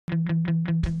A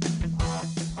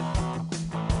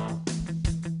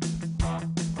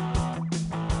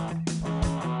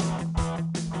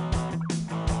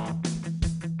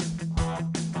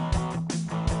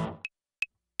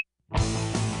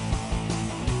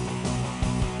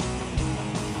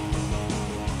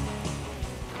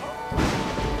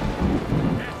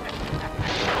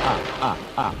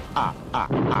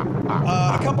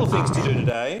couple of things to do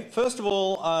today. First of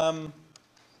all,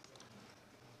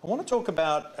 I want to talk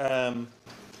about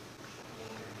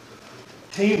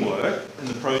teamwork in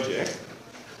the project,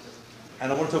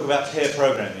 and I want to talk about pair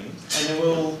programming, and then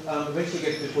we'll eventually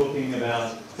get to talking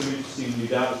about some interesting new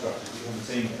data structures we haven't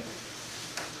seen yet.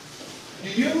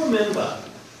 Do you remember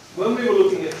when we were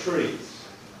looking at trees,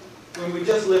 when we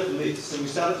just left lists and we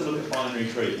started to look at binary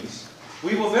trees,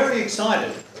 we were very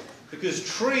excited because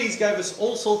trees gave us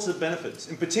all sorts of benefits.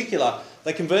 In particular,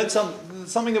 they convert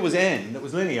something that was n, that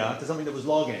was linear, to something that was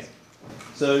log n.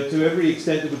 So to every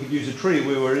extent that we could use a tree,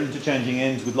 we were interchanging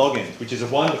n's with log n's, which is a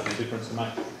wonderful difference to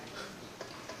make.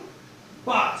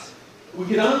 But we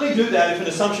could only do that if an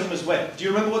assumption was wet. Do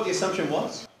you remember what the assumption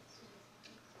was?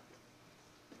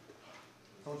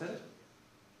 Someone said it?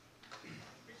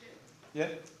 Yeah?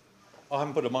 I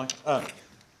haven't put a mic.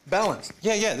 Balanced.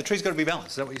 Yeah, the tree's got to be balanced.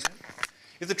 Is that what you said?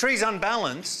 If the tree's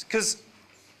unbalanced, because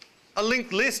a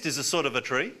linked list is a sort of a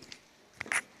tree,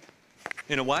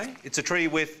 in a way. It's a tree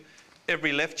with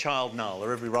every left child null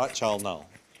or every right child null.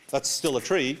 That's still a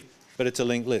tree, but it's a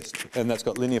linked list, and that's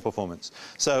got linear performance.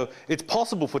 So it's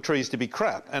possible for trees to be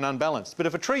crap and unbalanced. But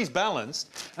if a tree's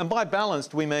balanced, and by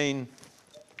balanced we mean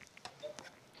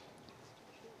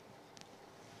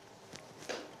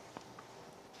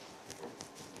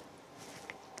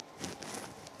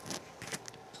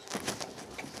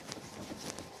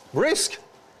risk.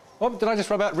 What did I just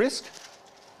write about risk?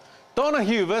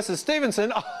 Donahue versus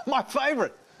Stevenson, oh, my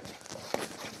favourite.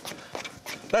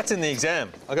 That's in the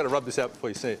exam. I've got to rub this out before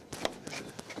you see it.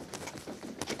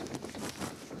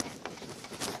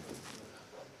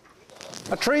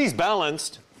 A tree's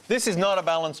balanced. This is not a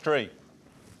balanced tree.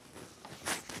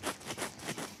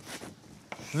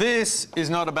 This is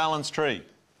not a balanced tree.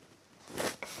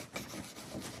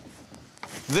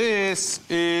 This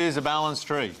is a balanced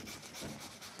tree.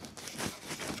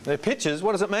 They're pictures.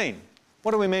 What does it mean?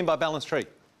 What do we mean by balanced tree?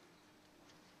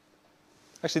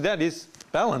 Actually, that is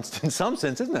balanced in some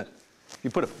sense, isn't it? If you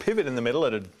put a pivot in the middle,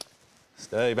 it'd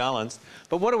stay balanced.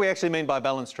 But what do we actually mean by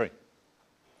balanced tree?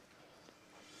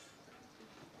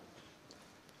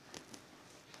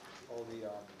 All the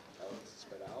elements are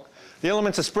spread out. The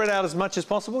elements are spread out as much as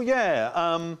possible?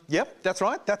 Yeah. Yep, that's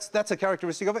right. That's a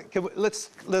characteristic of it.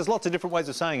 There's lots of different ways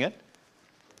of saying it.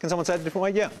 Can someone say it a different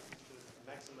way? Yeah.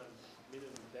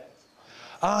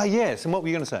 Ah, yes, and what were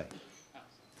you going to say?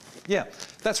 Yeah,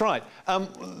 that's right.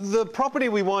 The property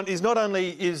we want is not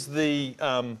only is the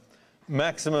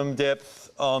maximum depth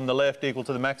on the left equal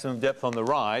to the maximum depth on the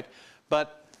right,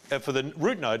 but for the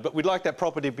root node, but we'd like that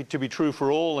property to be true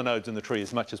for all the nodes in the tree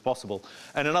as much as possible.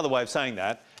 And another way of saying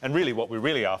that, and really what we're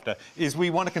really after, is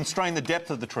we want to constrain the depth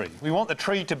of the tree. We want the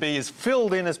tree to be as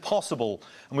filled in as possible,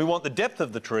 and we want the depth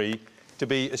of the tree to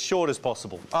be as short as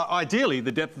possible. Ideally,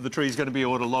 the depth of the tree is going to be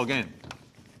order log n.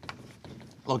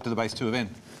 Log to the base 2 of n.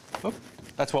 Oh,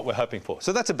 that's what we're hoping for.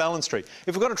 So that's a balanced tree.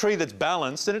 If we've got a tree that's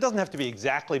balanced, and it doesn't have to be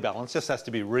exactly balanced, just has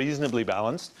to be reasonably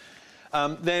balanced,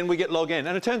 then we get log n.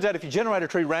 And it turns out if you generate a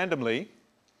tree randomly,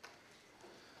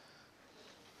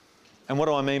 and what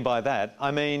do I mean by that?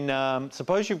 I mean,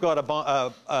 suppose you've got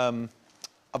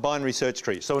a binary search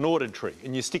tree, so an ordered tree,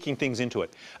 and you're sticking things into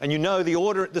it. And you know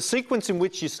the sequence in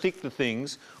which you stick the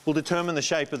things will determine the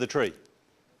shape of the tree.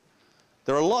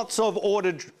 There are lots of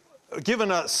ordered.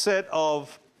 Given a set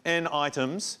of n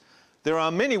items, there are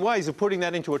many ways of putting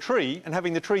that into a tree and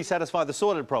having the tree satisfy the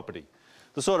sorted property.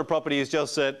 The sorted property is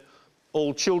just that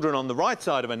all children on the right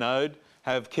side of a node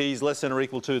have keys less than or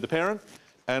equal to the parent,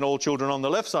 and all children on the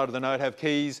left side of the node have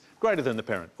keys greater than the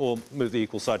parent, or move the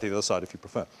equal side to the other side if you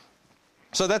prefer.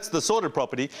 So that's the sorted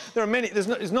property. There are many,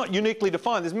 it's not uniquely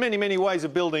defined. There's many ways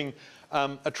of building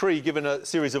a tree given a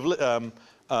series of,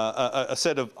 a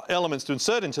set of elements to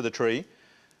insert into the tree.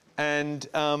 And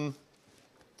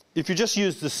if you just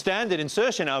use the standard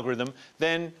insertion algorithm,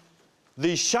 then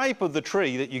the shape of the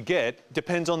tree that you get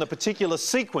depends on the particular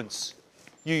sequence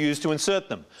you use to insert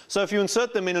them. So if you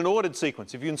insert them in an ordered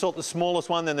sequence, if you insert the smallest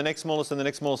one, then the next smallest, and the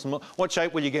next smallest, what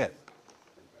shape will you get?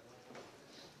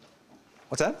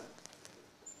 What's that?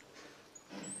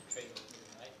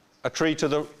 A tree to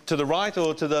the right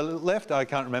or to the left? I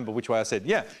can't remember which way I said.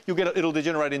 Yeah, you'll get it'll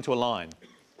degenerate into a line.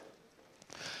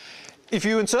 If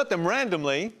you insert them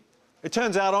randomly, it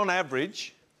turns out on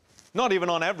average not even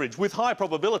on average, with high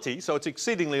probability, so it's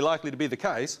exceedingly likely to be the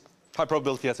case. High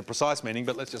probability has a precise meaning,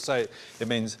 but let's just say it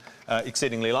means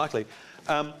exceedingly likely.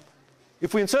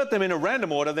 If we insert them in a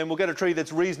random order, then we'll get a tree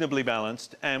that's reasonably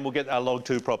balanced, and we'll get our log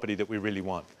 2 property that we really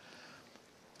want.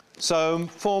 So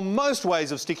for most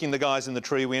ways of sticking the guys in the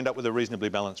tree, we end up with a reasonably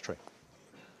balanced tree.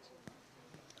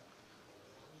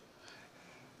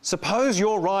 Suppose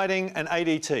you're writing an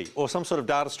ADT or some sort of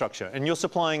data structure, and you're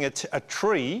supplying a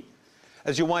tree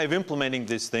as your way of implementing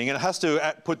this thing, and it has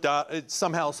to put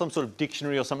somehow some sort of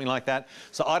dictionary or something like that.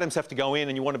 So items have to go in,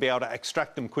 and you want to be able to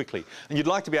extract them quickly. And you'd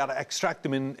like to be able to extract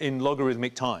them in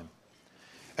logarithmic time.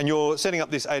 And you're setting up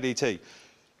this ADT.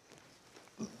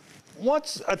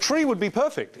 A tree would be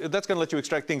perfect. That's going to let you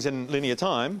extract things in linear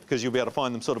time, because you'll be able to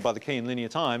find them sort of by the key in linear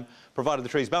time, provided the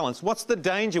tree's balanced. What's the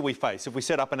danger we face if we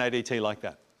set up an ADT like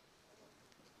that?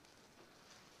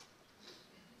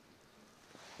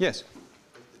 Yes?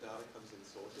 If the data comes in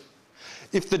sorted?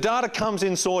 If the data comes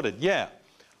in sorted, yeah.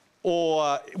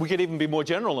 Or we could even be more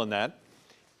general than that.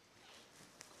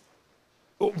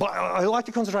 But I like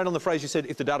to concentrate on the phrase you said,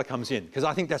 if the data comes in, because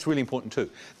I think that's really important too.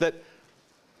 That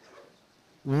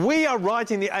we are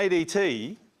writing the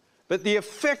ADT, but the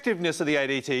effectiveness of the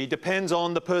ADT depends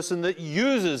on the person that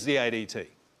uses the ADT.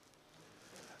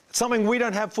 It's something we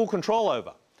don't have full control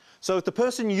over. So if the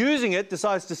person using it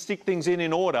decides to stick things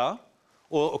in order,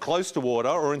 or close to order,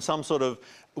 or in some sort of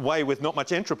way with not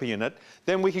much entropy in it,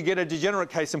 then we could get a degenerate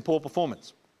case in poor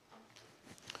performance.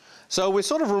 So we're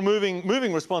sort of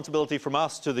moving responsibility from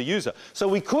us to the user. So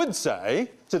we could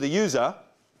say to the user,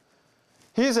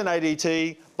 here's an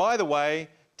ADT, by the way,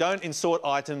 don't insort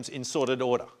items in sorted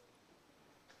order.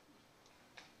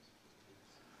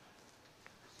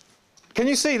 Can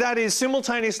you see that is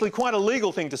simultaneously quite a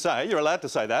legal thing to say? You're allowed to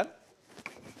say that.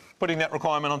 Putting that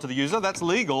requirement onto the user, that's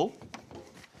legal.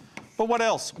 But what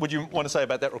else would you want to say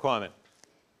about that requirement?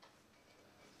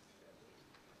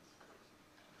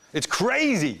 It's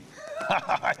crazy.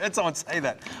 I heard someone say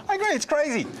that. I agree, it's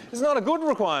crazy. It's not a good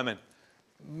requirement.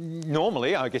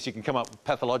 Normally, I guess you can come up with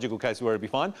pathological cases where it'd be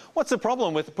fine. What's the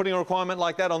problem with putting a requirement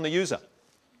like that on the user?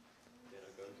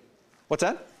 What's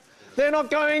that? They're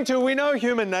not going to. We know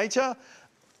human nature.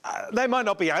 They might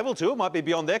not be able to. It might be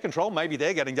beyond their control. Maybe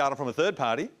they're getting data from a third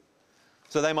party.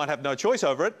 So they might have no choice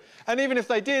over it. And even if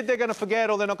they did, they're going to forget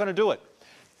or they're not going to do it.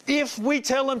 If we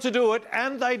tell them to do it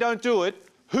and they don't do it,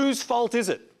 whose fault is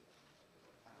it?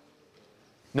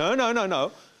 No, no, no,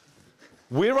 no.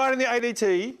 We're writing the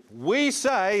ADT. We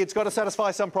say it's got to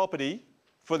satisfy some property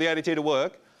for the ADT to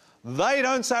work. They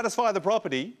don't satisfy the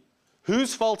property.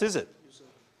 Whose fault is it?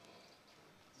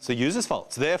 It's the user's fault.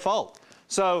 It's their fault.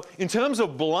 So in terms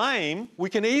of blame, we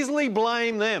can easily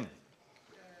blame them.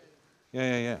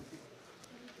 Yeah.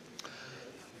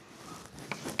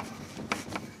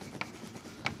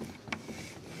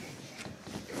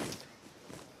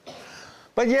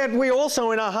 But yet we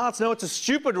also in our hearts know it's a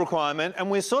stupid requirement, and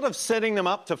we're sort of setting them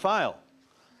up to fail.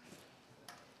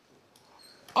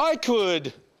 I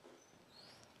could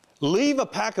leave a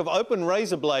pack of open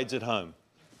razor blades at home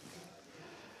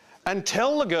and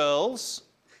tell the girls,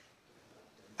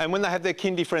 and when they have their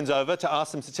kindy friends over, to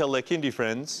ask them to tell their kindy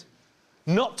friends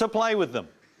not to play with them.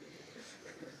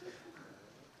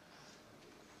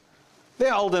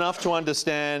 They're old enough to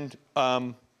understand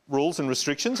rules and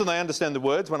restrictions, and they understand the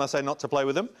words when I say not to play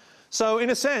with them. So in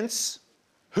a sense,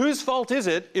 whose fault is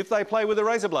it if they play with the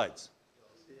razor blades?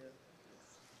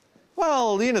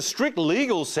 Well, in a strict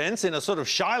legal sense, in a sort of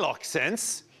Shylock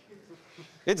sense,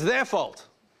 it's their fault.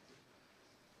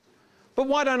 But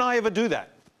why don't I ever do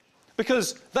that?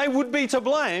 Because they would be to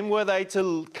blame were they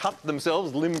to cut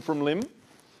themselves limb from limb.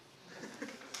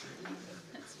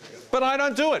 But I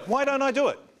don't do it. Why don't I do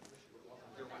it?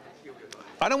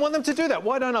 I don't want them to do that.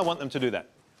 Why don't I want them to do that?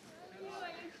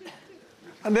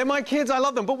 And they're my kids, I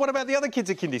love them. But what about the other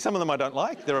kids at kindy? Some of them I don't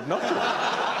like. They're obnoxious.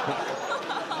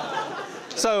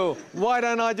 So why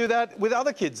don't I do that with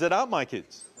other kids that aren't my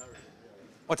kids?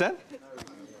 What's that?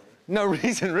 No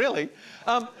reason, really.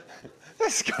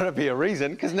 There's got to be a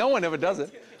reason, because no one ever does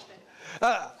it.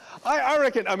 I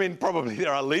reckon, I mean, probably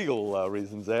there are legal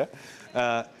reasons there.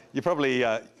 You probably...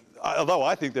 although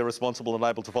I think they're responsible and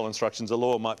able to follow instructions, the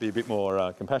law might be a bit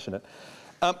more compassionate.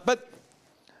 But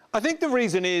I think the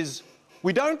reason is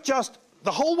we don't just...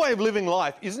 The whole way of living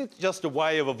life isn't just a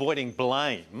way of avoiding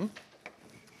blame.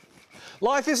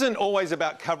 Life isn't always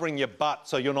about covering your butt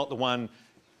so you're not the one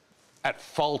at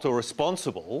fault or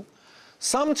responsible.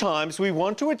 Sometimes we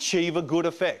want to achieve a good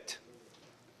effect.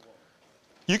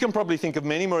 You can probably think of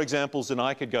many more examples than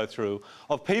I could go through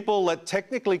of people that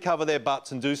technically cover their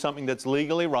butts and do something that's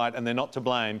legally right and they're not to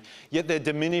blame, yet they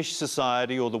diminish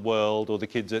society or the world or the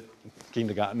kids at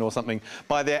kindergarten or something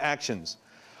by their actions.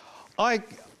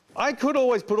 I could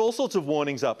always put all sorts of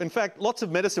warnings up. In fact, lots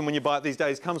of medicine when you buy it these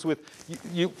days comes with,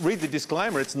 you read the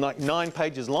disclaimer, it's like 9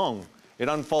 pages long. It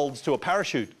unfolds to a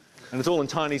parachute and it's all in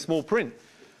tiny small print.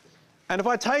 And if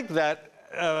I take that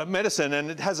medicine and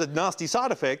it has a nasty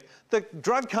side effect, the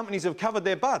drug companies have covered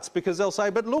their butts because they'll say,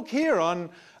 but look here on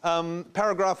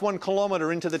paragraph 1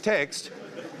 kilometre into the text,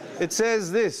 it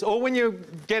says this. Or when you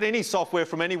get any software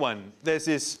from anyone, there's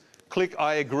this click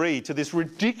I agree to this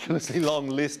ridiculously long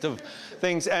list of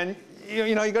things. And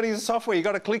you know, you've got to use software, you've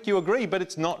got to click you agree, but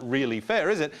it's not really fair,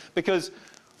 is it? Because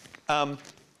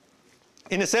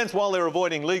in a sense, while they're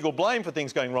avoiding legal blame for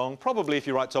things going wrong, probably if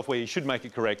you write software, you should make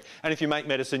it correct. And if you make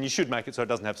medicine, you should make it so it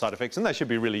doesn't have side effects. And they should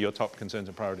be really your top concerns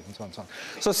and priorities and so on and so on.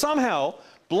 So somehow,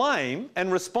 blame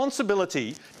and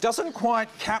responsibility doesn't quite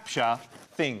capture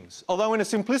things. Although in a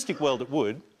simplistic world it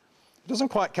would. It doesn't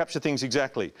quite capture things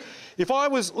exactly. If I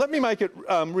was, let me make it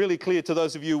really clear to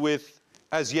those of you with,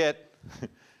 as yet,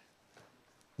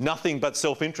 nothing but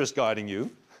self-interest guiding you.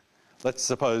 Let's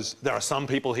suppose there are some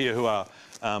people here who are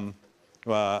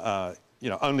you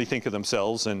know, only think of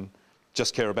themselves and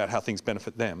just care about how things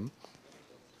benefit them.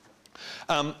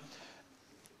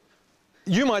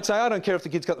 You might say, I don't care if the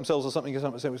kids cut themselves or something.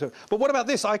 But what about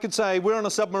this? I could say, we're on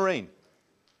a submarine.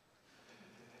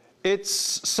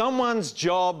 It's someone's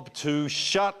job to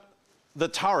shut the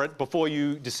turret before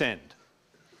you descend.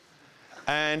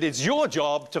 And it's your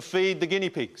job to feed the guinea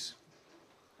pigs.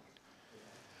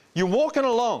 You're walking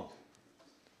along.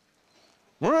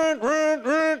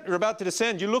 You're about to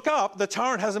descend. You look up, the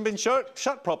turret hasn't been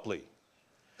shut properly.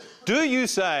 Do you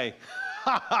say,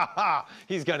 ha ha ha,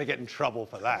 he's going to get in trouble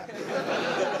for that?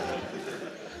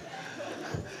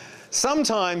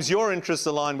 Sometimes your interests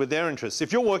align with their interests.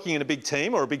 If you're working in a big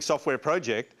team or a big software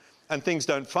project and things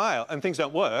don't fail and things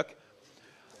don't work,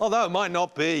 although it might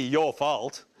not be your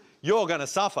fault, you're going to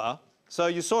suffer, so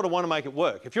you sort of want to make it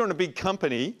work. If you're in a big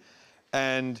company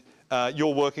and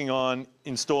you're working on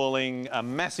installing a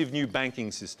massive new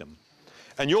banking system,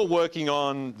 and you're working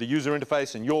on the user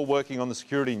interface, and you're working on the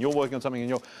security, and you're working on something,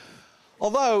 and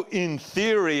although in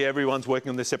theory everyone's working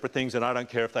on their separate things and I don't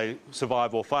care if they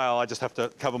survive or fail, I just have to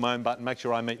cover my own butt and make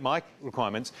sure I meet my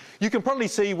requirements, you can probably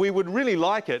see we would really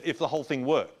like it if the whole thing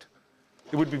worked.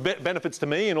 It would be benefits to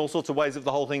me in all sorts of ways if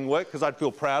the whole thing worked, because I'd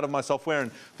feel proud of my software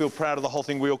and feel proud of the whole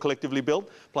thing we all collectively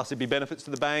built. Plus it'd be benefits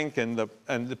to the bank and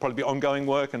there'd probably be ongoing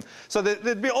work. And so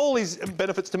there'd be all these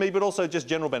benefits to me, but also just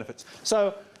general benefits.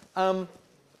 So,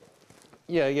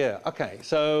 okay.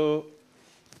 So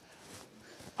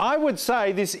I would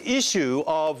say this issue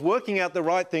of working out the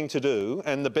right thing to do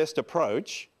and the best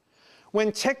approach,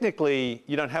 when technically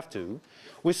you don't have to,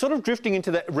 we're sort of drifting into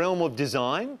that realm of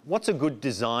design. What's a good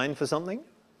design for something?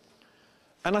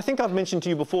 And I think I've mentioned to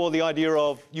you before the idea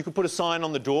of you could put a sign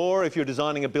on the door if you're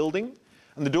designing a building,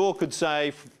 and the door could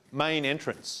say main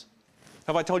entrance.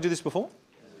 Have I told you this before?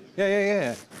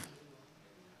 Yeah.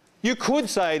 You could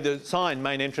say the sign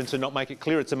main entrance and not make it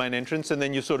clear it's a main entrance, and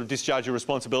then you sort of discharge your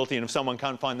responsibility, and if someone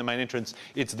can't find the main entrance,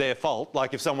 it's their fault.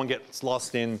 Like if someone gets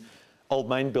lost in Old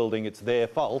Main Building, it's their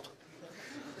fault,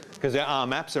 because there are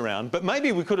maps around. But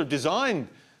maybe we could have designed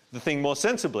the thing more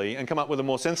sensibly and come up with a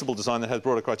more sensible design that has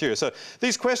broader criteria. So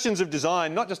these questions of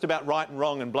design, not just about right and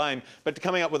wrong and blame, but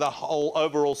coming up with a whole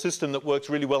overall system that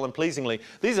works really well and pleasingly,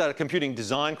 these are computing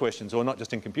design questions, or not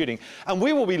just in computing. And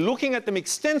we will be looking at them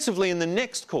extensively in the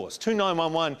next course.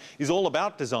 2911 is all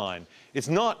about design. It's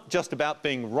not just about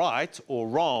being right or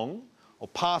wrong or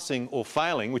passing or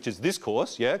failing, which is this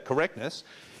course, yeah, correctness.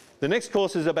 The next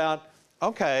course is about,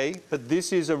 okay, but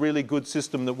this is a really good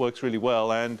system that works really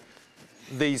well, and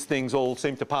these things all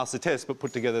seem to pass the test, but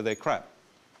put together they're crap.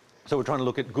 So we're trying to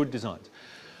look at good designs.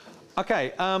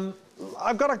 Okay,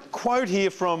 I've got a quote here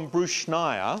from Bruce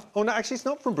Schneier. Oh, no, actually, it's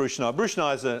not from Bruce Schneier. Bruce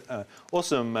Schneier is an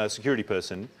awesome security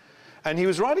person. And he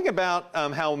was writing about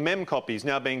how mem copy is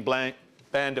now being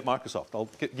banned at Microsoft. I'll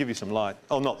give you some light.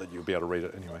 Oh, not that you'll be able to read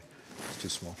it anyway. It's too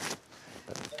small.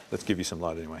 But let's give you some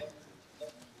light anyway.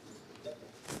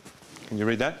 Can you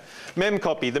read that?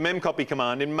 Memcopy, the memcopy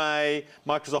command. In May,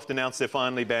 Microsoft announced they're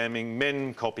finally banning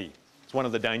memcopy. It's one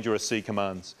of the dangerous C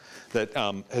commands that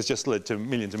has just led to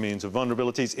millions and millions of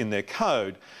vulnerabilities in their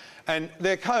code. And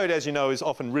their code, as you know, is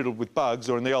often riddled with bugs,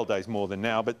 or in the old days more than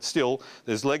now, but still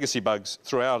there's legacy bugs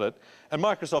throughout it. And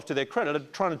Microsoft, to their credit, are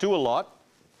trying to do a lot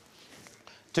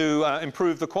to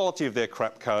improve the quality of their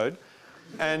crap code.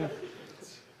 And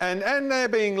And they're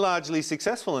being largely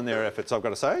successful in their efforts, I've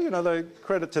got to say. You know, they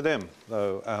credit to them,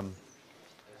 though.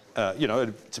 You know,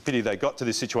 it's a pity they got to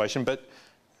this situation, but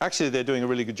actually they're doing a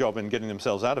really good job in getting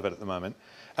themselves out of it at the moment.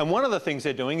 And one of the things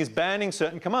they're doing is banning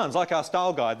certain commands. Like our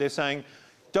style guide, they're saying,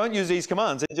 don't use these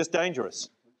commands, they're just dangerous.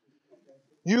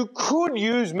 You could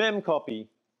use memcopy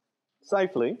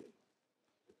safely.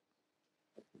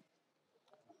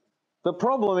 The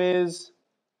problem is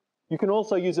you can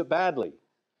also use it badly.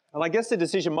 And I guess the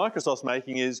decision Microsoft's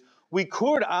making is we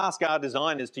could ask our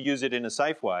designers to use it in a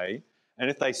safe way, and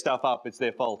if they stuff up, it's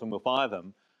their fault and we'll fire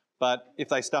them. But if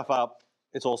they stuff up,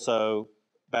 it's also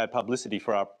bad publicity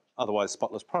for our otherwise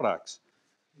spotless products.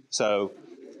 So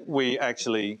we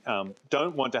actually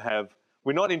don't want to have,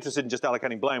 we're not interested in just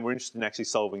allocating blame, we're interested in actually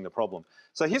solving the problem.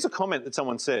 So here's a comment that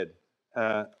someone said.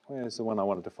 Where's the one I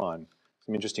wanted to find?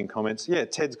 Some interesting comments. Yeah,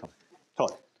 Ted's comment.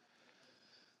 Todd.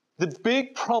 The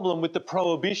big problem with the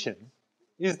prohibition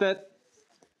is that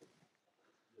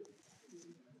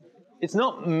it's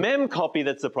not memcopy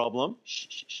that's the problem.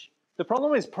 The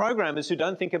problem is programmers who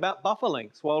don't think about buffer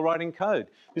lengths while writing code,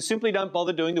 who simply don't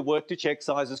bother doing the work to check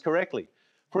sizes correctly.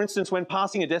 For instance, when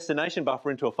passing a destination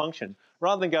buffer into a function,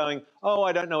 rather than going, oh,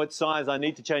 I don't know its size, I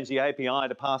need to change the API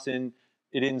to pass it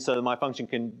in so that my function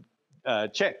can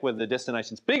check whether the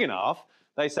destination's big enough,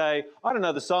 they say, I don't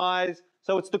know the size,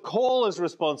 so it's the caller's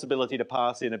responsibility to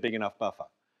pass in a big enough buffer.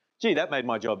 Gee, that made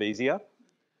my job easier.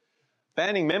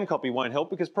 Banning memcopy won't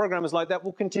help because programmers like that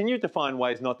will continue to find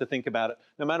ways not to think about it,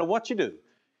 no matter what you do.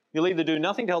 You'll either do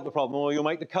nothing to help the problem or you'll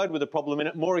make the code with the problem in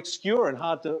it more obscure and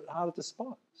harder to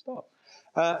stop.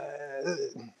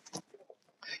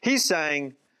 He's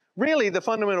saying, really, the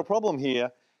fundamental problem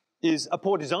here is a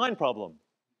poor design problem.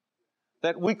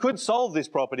 That we could solve this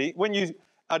property when you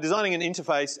are designing an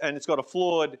interface and it's got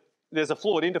there's a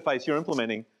flawed interface you're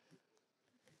implementing,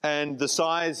 and the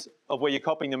size of where you're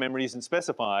copying the memory isn't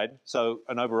specified, so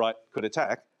an overwrite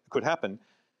could happen.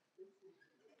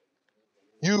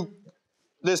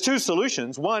 There's two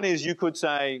solutions. One is you could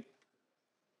say,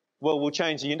 well, we'll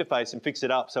change the interface and fix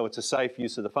it up so it's a safe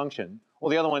use of the function.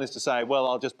 Or the other one is to say, well,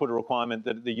 I'll just put a requirement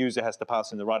that the user has to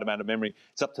pass in the right amount of memory.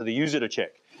 It's up to the user to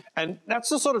check. And that's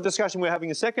the sort of discussion we were having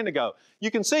a second ago.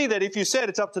 You can see that if you said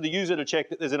it's up to the user to check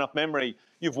that there's enough memory,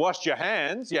 you've washed your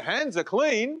hands are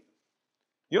clean.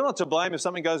 You're not to blame if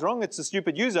something goes wrong, it's the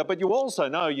stupid user, but you also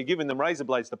know you're giving them razor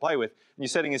blades to play with and you're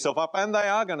setting yourself up and they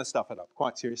are going to stuff it up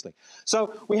quite seriously.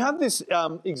 So we have this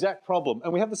exact problem,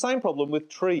 and we have the same problem with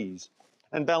trees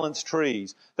and balanced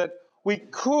trees, that we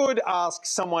could ask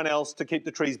someone else to keep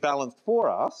the trees balanced for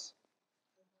us,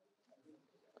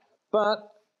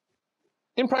 but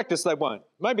in practice they won't.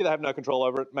 Maybe they have no control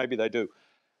over it, maybe they do.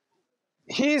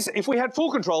 If we had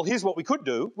full control, here's what we could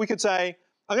do. We could say,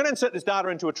 I'm going to insert this data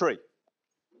into a tree.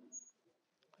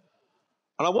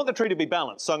 And I want the tree to be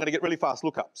balanced, so I'm going to get really fast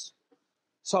lookups.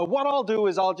 So what I'll do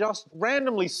is I'll just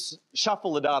randomly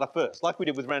shuffle the data first, like we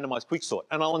did with randomized quicksort,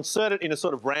 and I'll insert it in a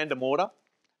sort of random order,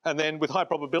 and then with high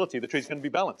probability the tree's going to be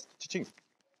balanced. Cha-ching.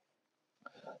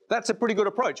 That's a pretty good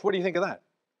approach. What do you think of that?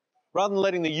 Rather than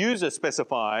letting the user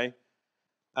specify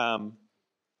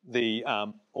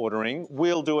the ordering,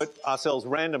 we'll do it ourselves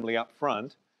randomly up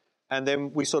front, and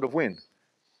then we sort of win.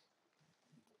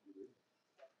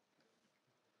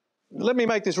 Let me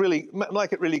make it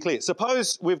really clear.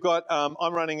 Suppose we've got,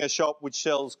 I'm running a shop which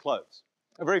sells clothes,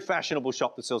 a very fashionable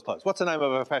shop that sells clothes. What's the name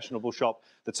of a fashionable shop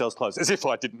that sells clothes? As if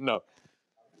I didn't know.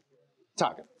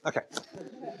 Target, okay.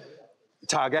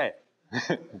 Target.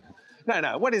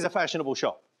 No, what is a fashionable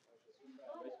shop?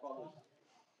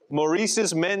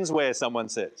 Maurice's Menswear, someone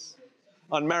says,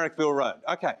 on Marrickville Road.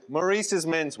 Okay, Maurice's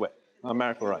Menswear on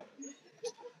Marrickville Road.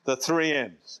 The 3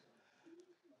 M's.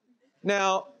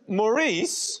 Now,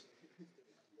 Maurice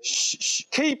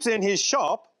keeps in his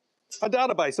shop a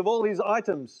database of all his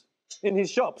items in his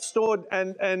shop stored,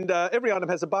 and every item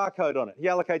has a barcode on it. He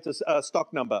allocates a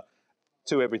stock number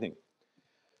to everything.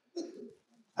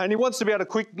 And he wants to be able to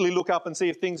quickly look up and see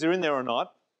if things are in there or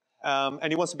not.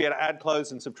 And he wants to be able to add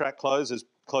clothes and subtract clothes as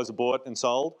clothes are bought and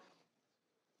sold,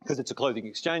 because it's a clothing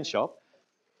exchange shop.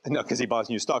 No, because he buys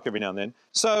new stock every now and then.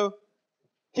 So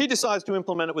he decides to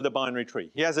implement it with a binary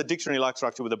tree. He has a dictionary-like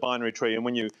structure with a binary tree, and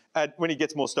when he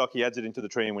gets more stock, he adds it into the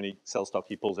tree, and when he sells stock,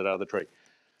 he pulls it out of the tree.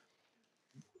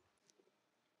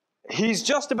 He's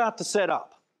just about to set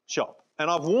up shop, and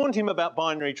I've warned him about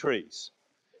binary trees.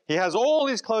 He has all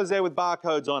his clothes there with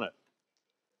barcodes on it.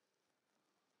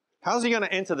 How's he going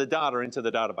to enter the data into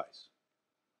the database?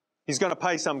 He's going to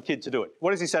pay some kid to do it.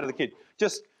 What does he say to the kid?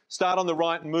 Just start on the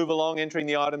right and move along, entering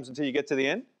the items until you get to the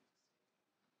end?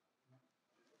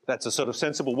 That's a sort of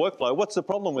sensible workflow. What's the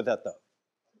problem with that, though?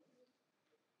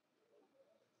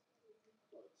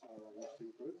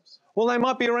 Well, they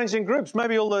might be arranged in groups.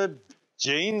 Maybe all the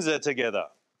jeans are together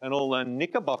and all the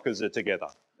knickerbockers are together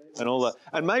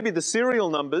and maybe the serial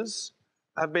numbers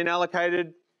have been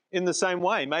allocated in the same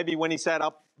way. Maybe when he sat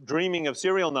up dreaming of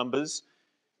serial numbers,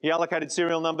 he allocated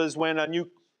serial numbers when a new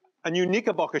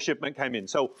knickerbocker shipment came in.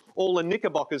 So all the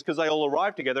knickerbockers, because they all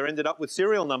arrived together, ended up with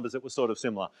serial numbers that were sort of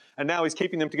similar. And now he's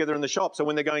keeping them together in the shop. So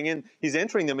when they're going in, he's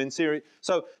entering them in series.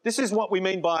 So this is what we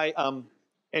mean by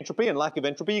entropy and lack of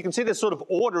entropy. You can see there's sort of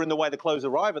order in the way the clothes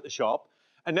arrive at the shop.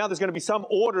 And now there's going to be some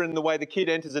order in the way the kid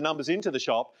enters the numbers into the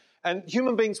shop. And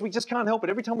human beings, we just can't help it.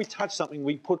 Every time we touch something,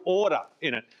 we put order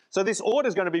in it. So this order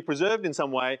is going to be preserved in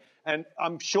some way. And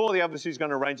I'm sure the adversary is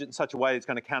going to arrange it in such a way it's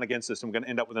going to count against us and we're going to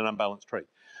end up with an unbalanced tree.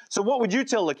 So what would you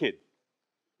tell the kid?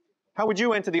 How would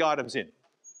you enter the items in?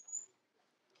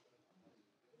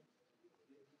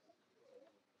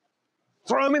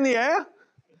 Throw them in the air?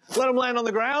 Let them land on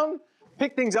the ground?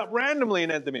 Pick things up randomly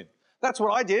and enter them in. That's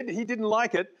what I did. He didn't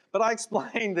like it, but I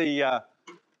explained the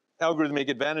algorithmic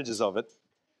advantages of it.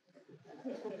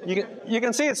 You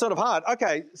can see it's sort of hard.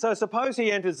 Okay, so suppose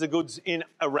he enters the goods in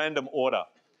a random order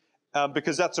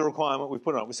because that's a requirement we've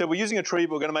put on it. We said we're using a tree,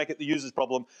 but we're going to make it the user's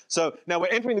problem. So now we're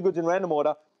entering the goods in random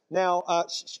order. Now,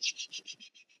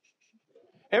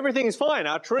 everything is fine.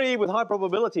 Our tree, with high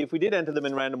probability, if we did enter them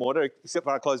in random order, except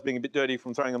for our clothes being a bit dirty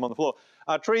from throwing them on the floor,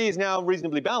 our tree is now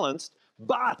reasonably balanced,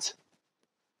 but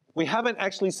we haven't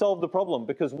actually solved the problem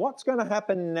because what's going to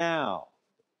happen now?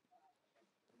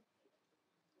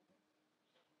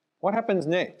 What happens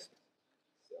next?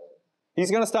 He's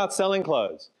going to start selling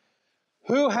clothes.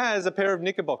 Who has a pair of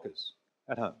knickerbockers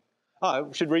at home? Oh,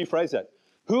 I should rephrase that.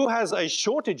 Who has a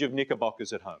shortage of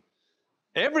knickerbockers at home?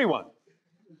 Everyone.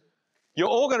 You're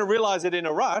all going to realize it in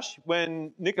a rush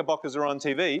when knickerbockers are on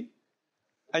TV,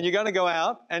 and you're going to go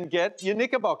out and get your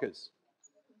knickerbockers.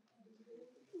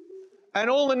 And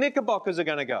all the knickerbockers are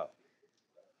going to go.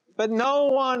 But no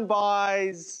one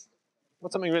buys,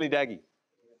 what's something really daggy?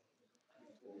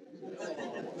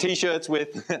 T-shirts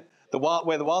with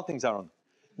where the wild things are on.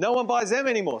 No one buys them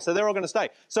anymore, so they're all going to stay.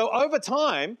 So over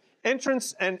time,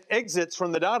 entrants and exits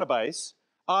from the database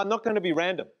are not going to be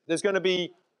random. There's going to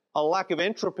be a lack of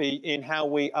entropy in how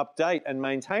we update and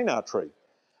maintain our tree.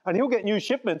 And he'll get new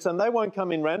shipments and they won't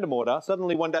come in random order.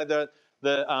 Suddenly one day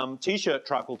the T-shirt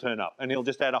truck will turn up and he'll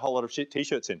just add a whole lot of shit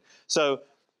T-shirts in. So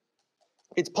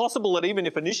it's possible that even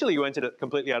if initially you entered it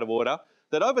completely out of order,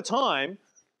 that over time,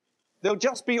 there'll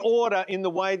just be order in the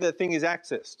way the thing is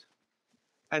accessed.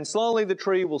 And slowly the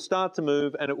tree will start to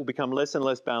move and it will become less and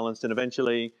less balanced and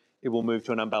eventually it will move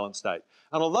to an unbalanced state.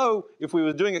 And although if we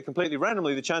were doing it completely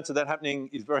randomly, the chance of that happening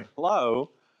is very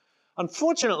low,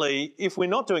 unfortunately, if we're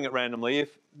not doing it randomly,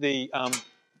 if the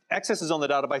accesses on the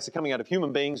database are coming out of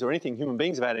human beings or anything human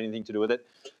beings have had anything to do with it,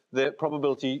 the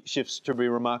probability shifts to be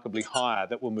remarkably higher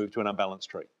that we'll move to an unbalanced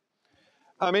tree.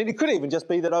 I mean, it could even just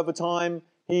be that over time,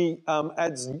 he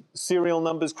adds serial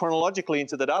numbers chronologically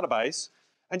into the database,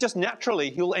 and just naturally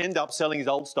he'll end up selling his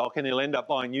old stock and he'll end up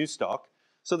buying new stock.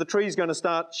 So the tree is going to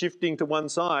start shifting to one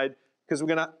side because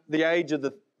the age of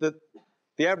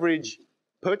the average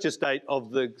purchase date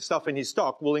of the stuff in his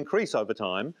stock will increase over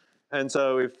time. And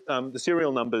so if the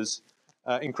serial numbers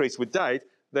increase with date,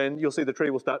 then you'll see the tree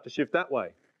will start to shift that way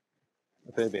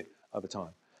a fair bit over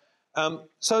time.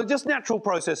 So just natural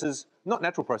processes, not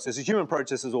natural processes, human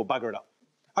processes will bugger it up.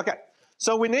 Okay,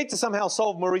 so we need to somehow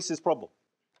solve Maurice's problem.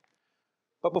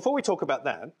 But before we talk about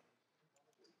that,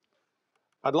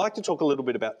 I'd like to talk a little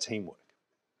bit about teamwork.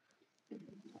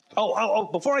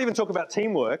 Before I even talk about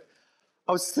teamwork,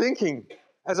 I was thinking,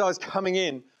 as I was coming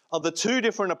in, of the two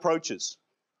different approaches.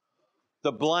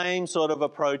 The blame sort of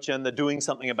approach and the doing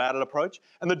something about it approach.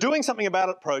 And the doing something about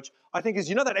it approach, I think is,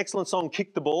 you know that excellent song,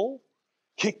 Kick the Ball?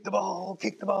 Kick the ball,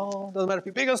 kick the ball. Doesn't matter if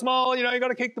you're big or small, you know, you've got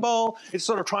to kick the ball. It's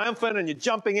sort of triumphant and you're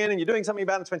jumping in and you're doing something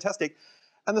about it. It's fantastic.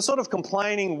 And the sort of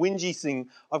complaining, whingy thing,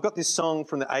 I've got this song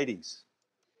from the 80s.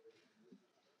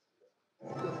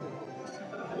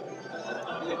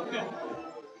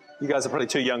 You guys are probably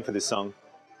too young for this song.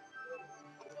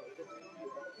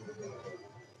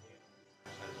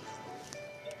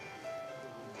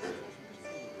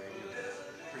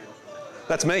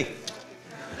 That's me.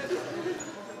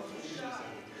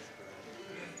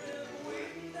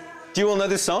 Do you all know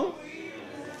this song?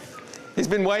 He's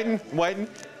been waiting.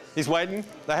 He's waiting.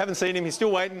 They haven't seen him. He's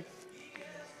still waiting.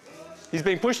 He's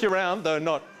being pushed around, though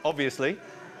not obviously.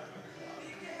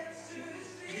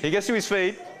 He gets to his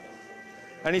feet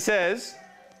and he says,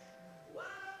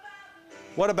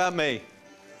 "What about me?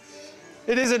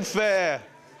 It isn't fair.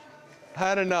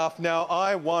 Had enough. Now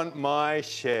I want my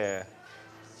share."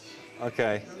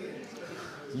 Okay.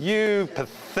 You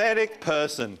pathetic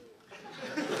person.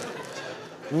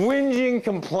 Whinging,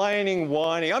 complaining,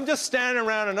 whining. I'm just standing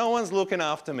around and no one's looking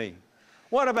after me.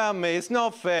 What about me? It's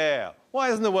not fair. Why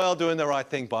isn't the world doing the right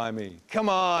thing by me? Come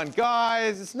on,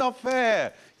 guys, it's not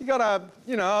fair. You gotta,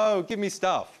 you know, give me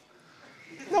stuff.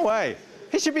 No way.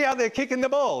 He should be out there kicking the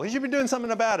ball. He should be doing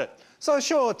something about it. So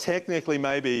sure, technically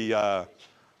maybe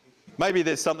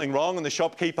there's something wrong and the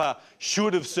shopkeeper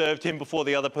should have served him before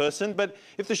the other person. But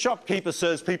if the shopkeeper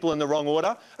serves people in the wrong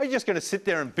order, are you just going to sit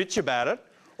there and bitch about it?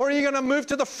 Or are you going to move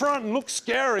to the front and look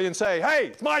scary and say, hey,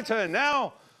 it's my turn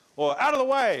now, or out of the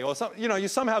way, or something? You know, you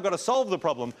somehow got to solve the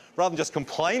problem rather than just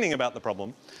complaining about the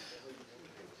problem.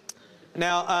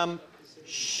 Now,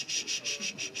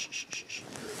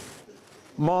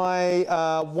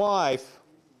 my wife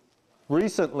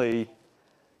recently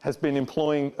has been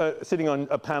sitting on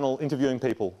a panel interviewing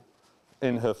people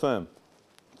in her firm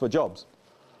for jobs.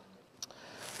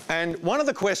 And one of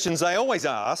the questions they always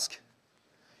ask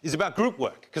is about group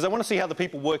work, because they want to see how the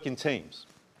people work in teams.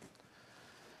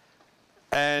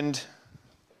 And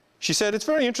she said, it's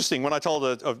very interesting when I told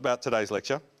her about today's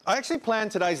lecture. I actually planned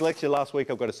today's lecture last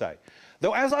week, I've got to say.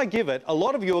 Though as I give it, a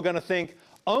lot of you are going to think,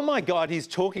 oh my God, he's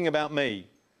talking about me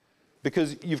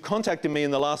because you've contacted me in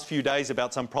the last few days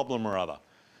about some problem or other.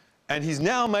 And he's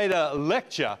now made a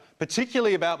lecture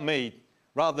particularly about me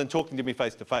rather than talking to me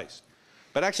face to face.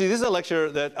 But actually, this is a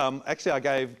lecture that actually I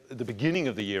gave at the beginning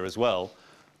of the year as well.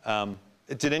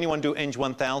 Did anyone do Eng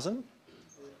 1000?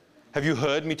 Have you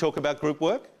heard me talk about group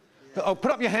work? Oh, put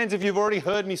up your hands if you've already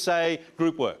heard me say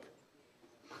group work.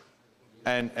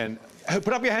 And put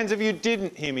up your hands if you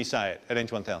didn't hear me say it at Eng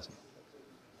 1000.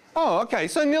 Oh, okay,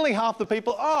 so nearly half the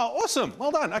people. Oh, awesome,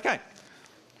 well done, okay.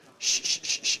 Shh, shh,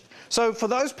 shh, shh. So for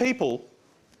those people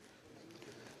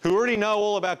who already know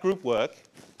all about group work,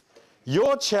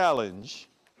 your challenge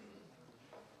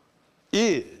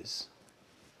is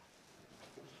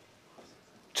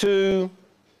to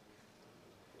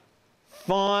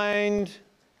find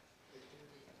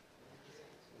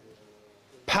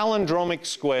palindromic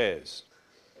squares.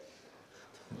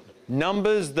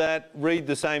 Numbers that read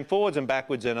the same forwards and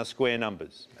backwards and are square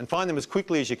numbers, and find them as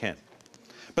quickly as you can.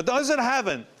 But those that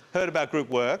haven't heard about group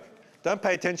work, don't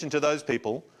pay attention to those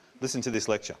people, listen to this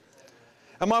lecture.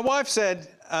 And my wife said,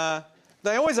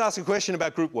 they always ask a question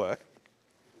about group work,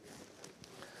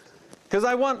 because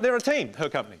they're a team, her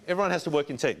company. Everyone has to work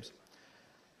in teams.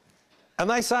 And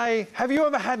they say, have you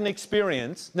ever had an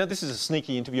experience, now this is a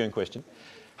sneaky interviewing question,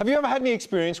 have you ever had any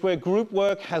experience where group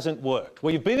work hasn't worked,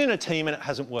 where you've been in a team and it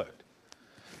hasn't worked?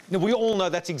 Now, we all know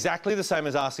that's exactly the same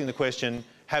as asking the question,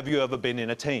 have you ever been in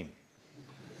a team?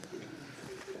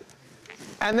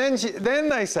 And then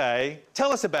they say,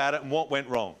 tell us about it and what went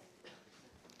wrong.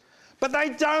 But they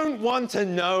don't want to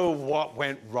know what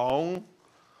went wrong.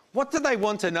 What do they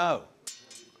want to know?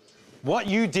 What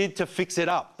you did to fix it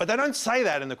up. But they don't say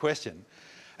that in the question.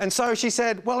 And so she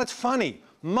said, well, it's funny.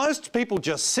 Most people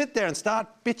just sit there and start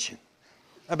bitching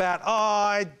about, oh,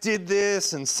 I did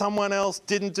this and someone else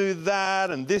didn't do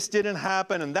that and this didn't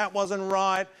happen and that wasn't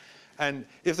right. And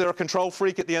if they're a control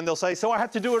freak at the end, they'll say, so I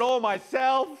had to do it all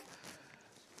myself.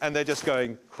 And they're just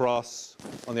going cross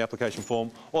on the application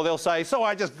form. Or they'll say, so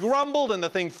I just grumbled and the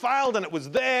thing failed and it was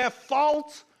their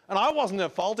fault. And I wasn't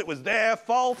at fault, it was their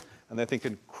fault. And they're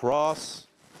thinking cross.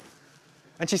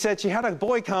 And she said she had a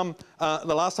boy come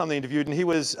the last time they interviewed, and he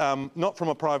was not from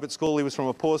a private school, he was from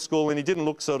a poor school, and he didn't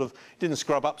look didn't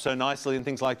scrub up so nicely and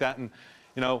things like that. And,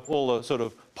 you know, all the sort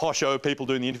of posh-o people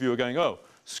doing the interview were going, oh,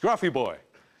 scruffy boy.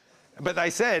 But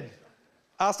they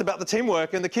asked about the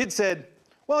teamwork, and the kid said,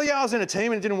 well, yeah, I was in a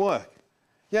team and it didn't work.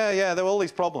 Yeah, there were all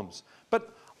these problems.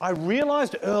 But I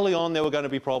realised early on there were going to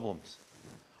be problems.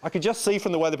 I could just see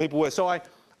from the way the people were. So I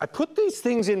put these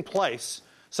things in place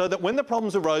so that when the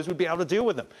problems arose, we'd be able to deal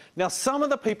with them. Now, some of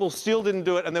the people still didn't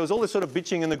do it, and there was all this sort of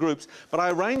bitching in the groups, but I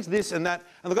arranged this and that,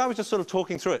 and the guy was just sort of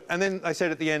talking through it. And then they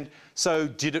said at the end, so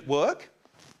did it work?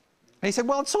 And he said,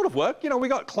 well, it sort of worked. You know, we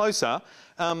got closer,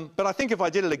 but I think if I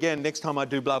did it again, next time I'd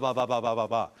do blah, blah, blah, blah, blah, blah,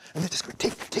 blah. And they just go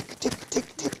tick, tick, tick,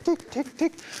 tick, tick, tick, tick,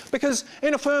 tick. Because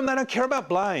in a firm, they don't care about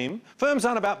blame. Firms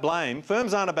aren't about blame.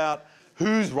 Firms aren't about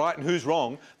who's right and who's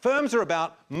wrong. Firms are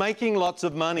about making lots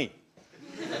of money.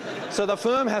 So the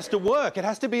firm has to work. It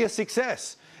has to be a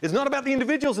success. It's not about the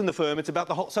individuals in the firm, it's about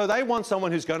the whole. So they want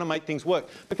someone who's going to make things work.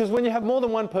 Because when you have more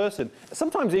than one person,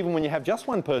 sometimes even when you have just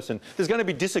one person, there's going to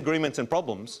be disagreements and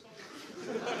problems.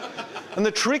 And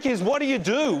the trick is, what do you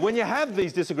do when you have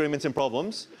these disagreements and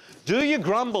problems? Do you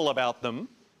grumble about them?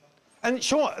 And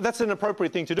sure, that's an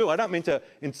appropriate thing to do. I don't mean to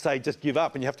say just give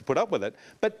up and you have to put up with it.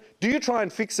 But do you try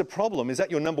and fix a problem? Is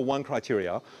that your number one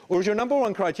criteria? Or is your number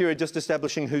one criteria just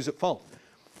establishing who's at fault?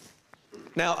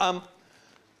 Now,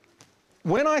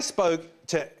 when I spoke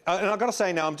to, and I've got to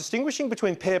say now, I'm distinguishing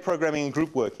between pair programming and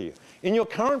group work here. In your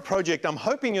current project, I'm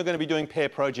hoping you're going to be doing pair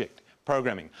project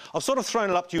programming. I've sort of thrown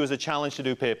it up to you as a challenge to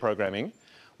do pair programming,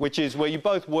 which is where you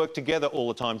both work together all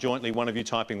the time jointly, one of you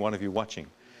typing, one of you watching.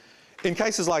 In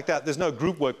cases like that, there's no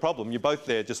group work problem. You're both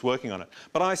there just working on it.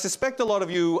 But I suspect a lot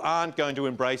of you aren't going to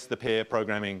embrace the pair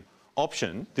programming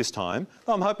option this time.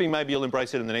 I'm hoping maybe you'll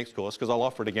embrace it in the next course, because I'll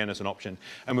offer it again as an option.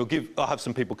 And I'll have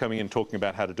some people coming in talking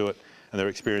about how to do it and their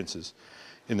experiences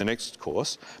in the next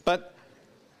course. But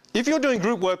if you're doing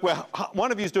group work where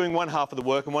one of you is doing one half of the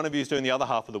work and one of you is doing the other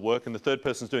half of the work and the third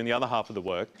person's doing the other half of the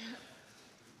work,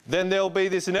 then there'll be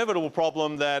this inevitable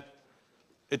problem that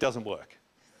it doesn't work.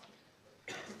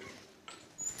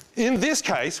 In this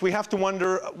case, we have to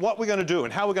wonder what we're going to do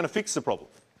and how we're going to fix the problem.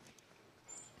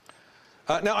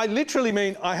 Now, I literally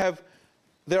mean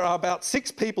there are about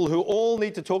 6 people who all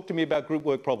need to talk to me about group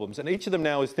work problems, and each of them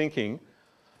now is thinking,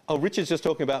 oh, Richard's just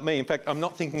talking about me. In fact, I'm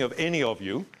not thinking of any of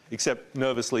you, except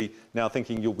nervously now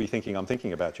thinking you'll be thinking I'm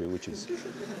thinking about you, which is,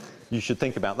 you should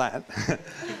think about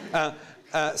that.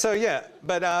 So yeah,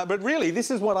 but really,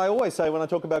 this is what I always say when I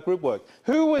talk about group work.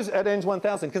 Who was at ENG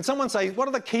 1000? Can someone say, what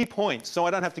are the key points, so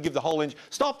I don't have to give the whole ENG?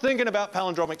 Stop thinking about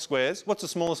palindromic squares. What's the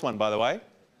smallest one, by the way?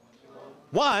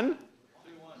 1?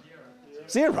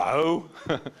 0.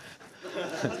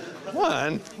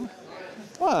 1.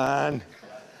 1.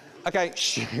 Okay,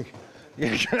 shh.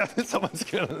 Someone's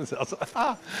killing themselves.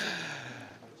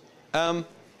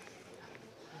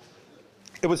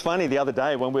 It was funny the other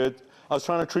day when I was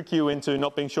trying to trick you into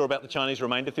not being sure about the Chinese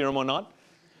remainder theorem or not.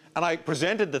 And I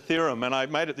presented the theorem and I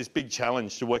made it this big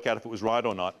challenge to work out if it was right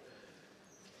or not.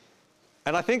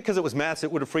 And I think because it was maths,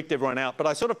 it would have freaked everyone out. But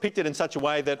I sort of picked it in such a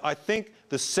way that I think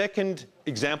the second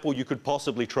example you could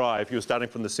possibly try, if you were starting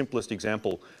from the simplest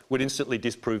example, would instantly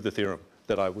disprove the theorem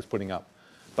that I was putting up.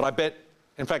 But I bet,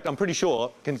 in fact, I'm pretty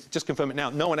sure, can just confirm it now,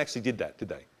 no one actually did that, did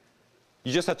they?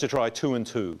 You just had to try 2 and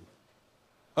 2.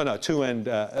 Oh no, 2 and,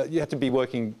 you had to be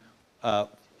working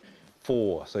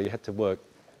 4, so you had to work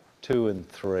 2 and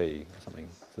 3, or something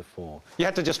to 4. You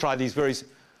had to just try these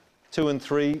 2 and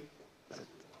 3.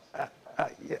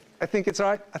 Yeah, I think it's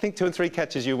right. I think 2 and 3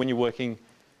 catches you when you're working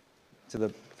to the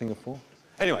thing of 4.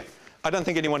 Anyway, I don't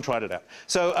think anyone tried it out.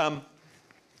 So,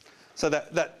 so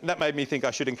that made me think I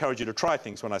should encourage you to try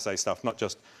things when I say stuff, not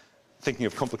just thinking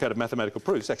of complicated mathematical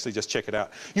proofs. Actually, just check it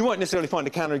out. You won't necessarily find a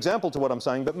counterexample to what I'm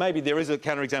saying, but maybe there is a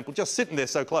counterexample just sitting there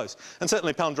so close. And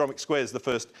certainly palindromic squares, the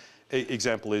first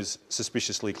example, is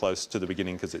suspiciously close to the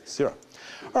beginning because it's 0.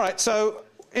 All right, so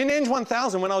in ENG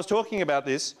 1000, when I was talking about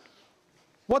this,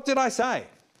 what did I say?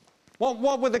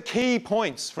 What were the key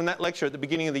points from that lecture at the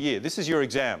beginning of the year? This is your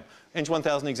exam. ENG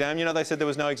 1000 exam. You know they said there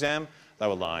was no exam? They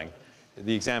were lying.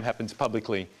 The exam happens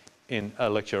publicly in a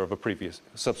lecture of a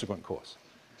subsequent course.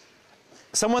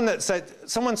 Someone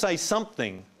say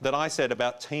something that I said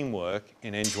about teamwork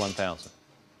in ENG 1000.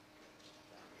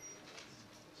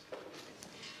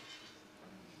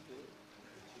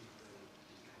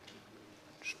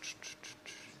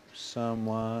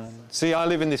 Someone. See, I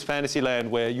live in this fantasy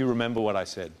land where you remember what I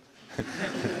said.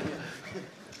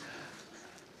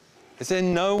 Is there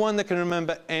no one that can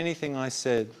remember anything I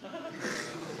said?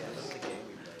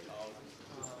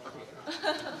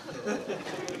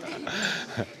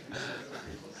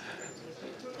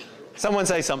 Someone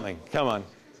say something. Come on.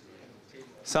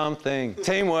 Something.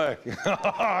 Teamwork.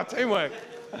 Teamwork.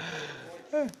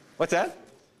 What's that?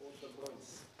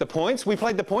 The points? We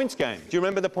played the points game. Do you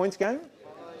remember the points game?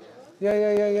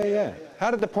 Yeah. How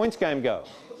did the points game go?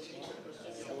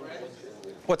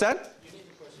 What's that?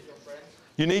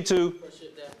 You need to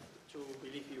persuade them to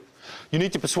believe you. You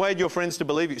need to persuade your friends to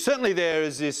believe you. Certainly there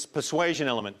is this persuasion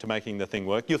element to making the thing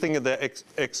work. You'll think of the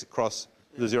X cross,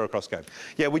 the 0 cross game.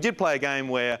 Yeah, we did play a game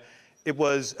where it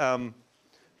was a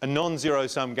non-zero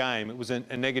sum game. It was a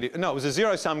negative, no, it was a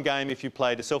zero sum game if you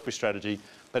played a selfish strategy,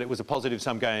 but it was a positive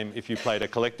sum game if you played a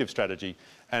collective strategy.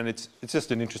 And it's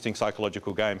just an interesting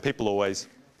psychological game. People always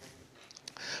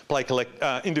play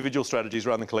individual strategies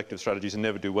rather than collective strategies and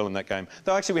never do well in that game.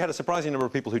 Though actually we had a surprising number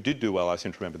of people who did do well, I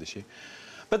seem to remember this year.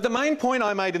 But the main point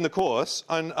I made in the course,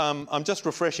 and I'm just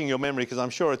refreshing your memory because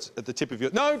I'm sure it's at the tip of your...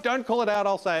 No, don't call it out,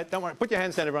 I'll say it. Don't worry. Put your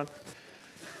hands down, everyone.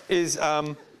 Is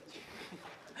I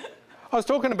was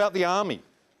talking about the army.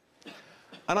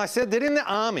 And I said that in the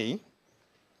army,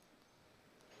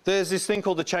 there's this thing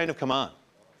called the chain of command.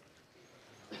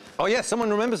 Oh, yes, someone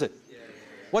remembers it. Yeah.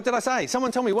 What did I say?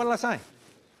 Someone tell me, what did I say? If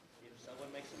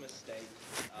someone makes a mistake,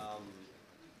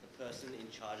 the person in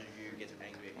charge of you gets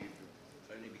angry at you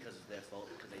only because it's their fault,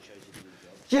 because they chose you to do the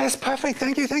job. Yes, perfect.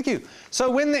 Thank you, thank you. So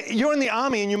when you're in the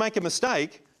army and you make a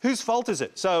mistake, whose fault is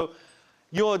it? So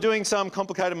you're doing some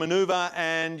complicated maneuver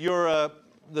and you're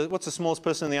what's the smallest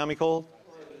person in the army called?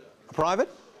 A private?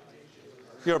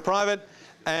 You're a private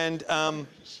and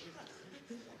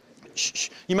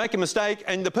you make a mistake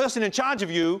and the person in charge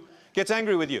of you gets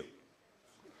angry with you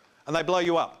and they blow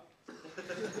you up.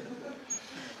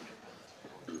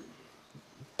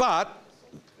 But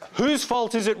whose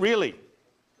fault is it really?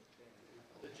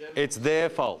 It's their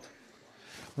fault.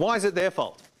 Why is it their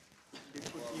fault?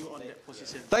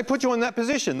 They put you in that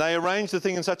position. They arranged the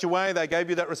thing in such a way, they gave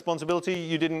you that responsibility,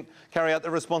 you didn't carry out the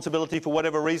responsibility for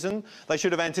whatever reason. They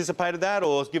should have anticipated that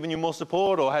or given you more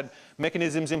support or had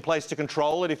mechanisms in place to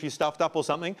control it if you stuffed up or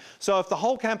something. So if the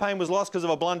whole campaign was lost because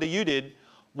of a blunder you did,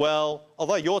 well,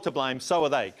 although you're to blame, so are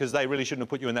they, because they really shouldn't have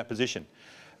put you in that position.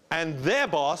 And their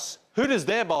boss, who does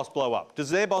their boss blow up? Does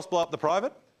their boss blow up the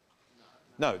private?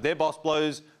 No, their boss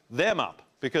blows them up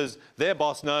because their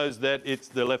boss knows that it's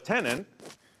the lieutenant.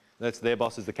 That's their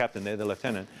boss is the captain, they're the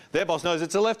lieutenant. Their boss knows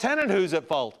it's a lieutenant who's at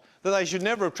fault, that they should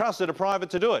never have trusted a private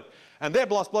to do it. And their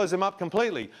boss blows them up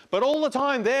completely. But all the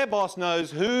time, their boss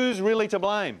knows who's really to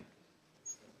blame.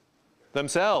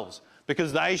 Themselves.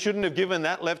 Because they shouldn't have given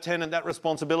that lieutenant that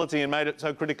responsibility and made it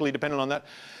so critically dependent on that.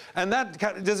 And that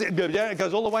it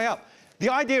goes all the way up. The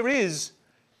idea is,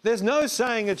 there's no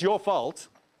saying it's your fault.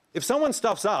 If someone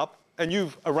stuffs up and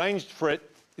you've arranged for it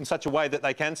in such a way that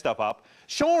they can stuff up,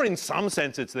 sure, in some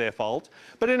sense it's their fault,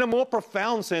 but in a more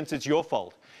profound sense it's your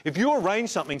fault. If you arrange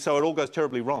something so it all goes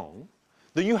terribly wrong,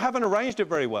 then you haven't arranged it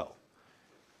very well.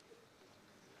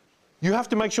 You have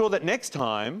to make sure that next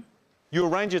time you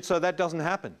arrange it so that doesn't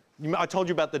happen. I told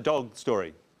you about the dog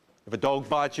story. If a dog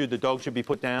bites you, the dog should be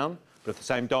put down, but if the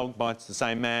same dog bites the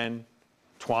same man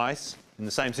twice in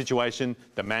the same situation,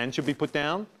 the man should be put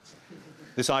down.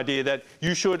 This idea that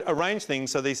you should arrange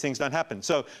things so these things don't happen.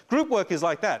 So group work is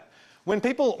like that. When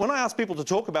I ask people to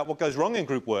talk about what goes wrong in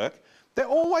group work, they're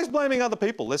always blaming other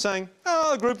people. They're saying,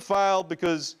 oh, the group failed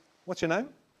because, what's your name?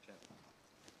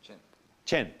 Chen.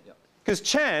 Chen. Yep. Because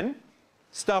Chen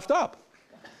stuffed up.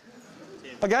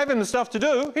 I gave him the stuff to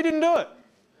do, he didn't do it.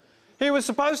 He was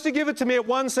supposed to give it to me at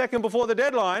 1 second before the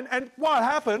deadline, and what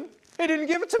happened? He didn't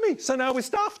give it to me, so now we're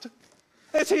stuffed.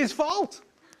 It's his fault.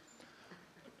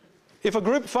 If a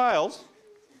group fails,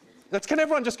 can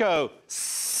everyone just go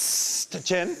to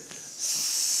Chen?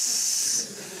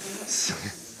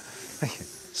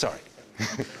 Sorry.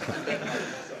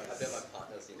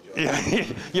 Yeah,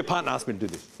 your partner asked me to do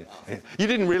this. Yeah. You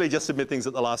didn't really just submit things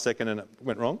at the last second and it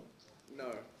went wrong? No.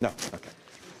 No, okay.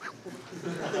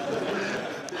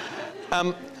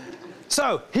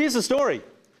 So here's the story.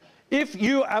 If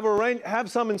you have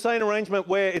some insane arrangement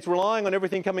where it's relying on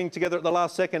everything coming together at the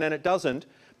last second and it doesn't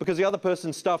because the other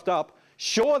person stuffed up,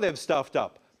 sure they've stuffed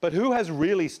up, but who has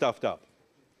really stuffed up?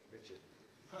 Richard.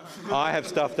 I have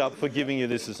stuffed up for giving you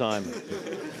this assignment.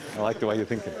 I like the way you're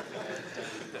thinking.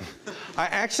 I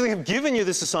actually have given you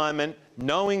this assignment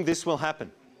knowing this will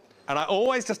happen. And I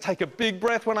always just take a big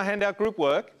breath when I hand out group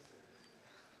work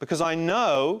because I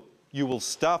know you will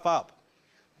stuff up.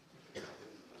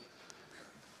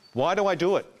 Why do I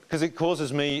do it? Because it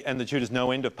causes me and the tutors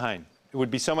no end of pain. It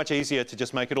would be so much easier to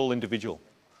just make it all individual.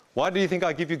 Why do you think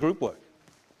I give you group work?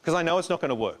 Because I know it's not going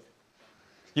to work.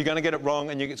 You're going to get it wrong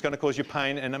and it's going to cause you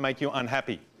pain and make you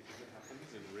unhappy.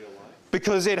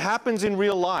 Because it happens in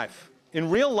real life. In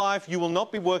real life, you will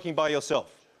not be working by yourself.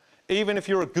 Even if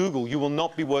you're at Google, you will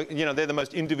not be working, you know, they're the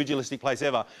most individualistic place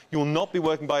ever. You will not be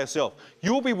working by yourself.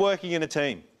 You will be working in a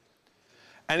team.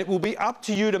 And it will be up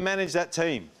to you to manage that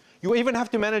team. You even have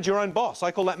to manage your own boss.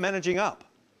 I call that managing up.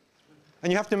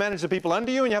 And you have to manage the people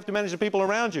under you and you have to manage the people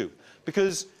around you.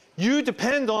 Because you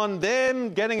depend on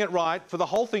them getting it right for the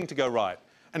whole thing to go right.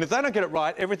 And if they don't get it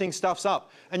right, everything stuffs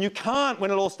up. And you can't,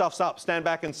 when it all stuffs up, stand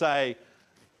back and say,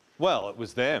 well, it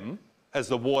was them as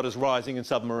the water's rising in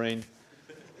submarine.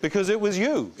 Because it was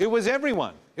you. It was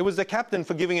everyone. It was the captain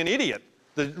for giving an idiot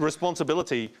the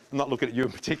responsibility, I'm not looking at you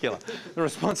in particular, the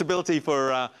responsibility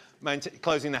for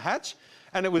closing the hatch.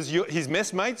 And it was his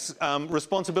messmates'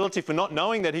 responsibility for not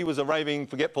knowing that he was a raving,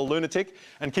 forgetful lunatic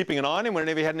and keeping an eye on him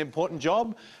whenever he had an important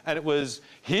job. And it was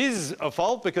his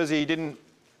fault because he didn't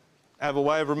have a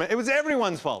way of remembering. It was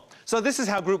everyone's fault. So this is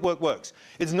how group work works.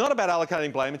 It's not about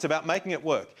allocating blame, it's about making it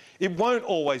work. It won't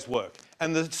always work.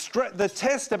 And the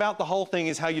test about the whole thing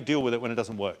is how you deal with it when it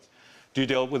doesn't work. Do you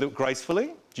deal with it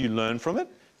gracefully? Do you learn from it?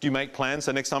 Do you make plans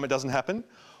so next time it doesn't happen?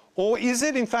 Or is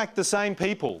it in fact the same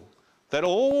people that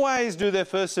always do their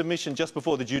first submission just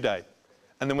before the due date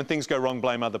and then when things go wrong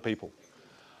blame other people?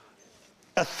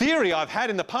 A theory I've had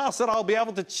in the past that I'll be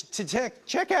able to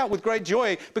check out with great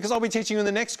joy because I'll be teaching you in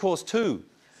the next course too.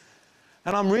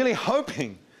 And I'm really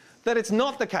hoping that it's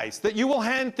not the case, that you will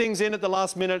hand things in at the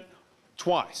last minute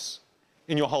twice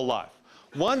in your whole life.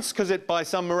 Once because it by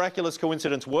some miraculous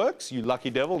coincidence works, you lucky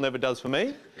devil, never does for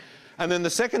me. And then the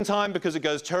second time because it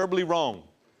goes terribly wrong.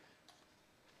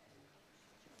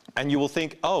 And you will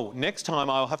think, oh, next time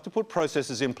I'll have to put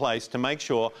processes in place to make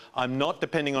sure I'm not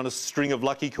depending on a string of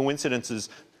lucky coincidences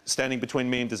standing between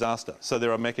me and disaster. So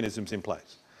there are mechanisms in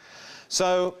place.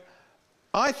 So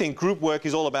I think group work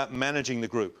is all about managing the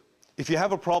group. If you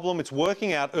have a problem, it's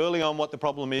working out early on what the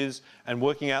problem is and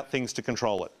working out things to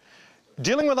control it.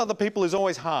 Dealing with other people is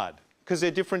always hard because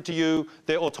they're different to you,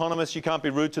 they're autonomous, you can't be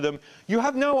rude to them. You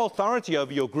have no authority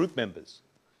over your group members.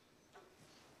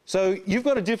 So you've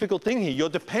got a difficult thing here. You're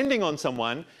depending on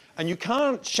someone and you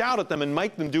can't shout at them and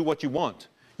make them do what you want.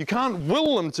 You can't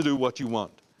will them to do what you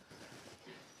want.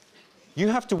 You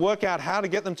have to work out how to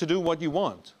get them to do what you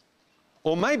want.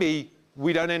 Or maybe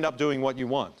we don't end up doing what you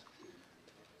want.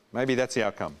 Maybe that's the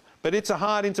outcome. But it's a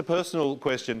hard interpersonal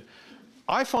question.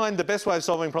 I find the best way of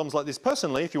solving problems like this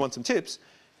personally, if you want some tips,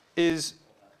 is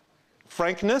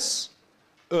frankness,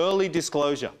 early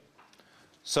disclosure.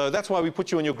 So that's why we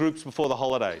put you in your groups before the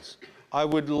holidays. I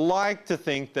would like to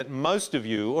think that most of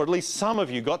you, or at least some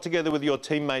of you, got together with your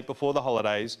teammate before the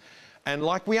holidays and,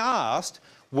 like we asked,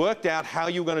 worked out how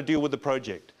you were going to deal with the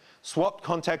project. Swapped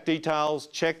contact details,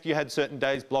 checked you had certain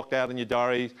days blocked out in your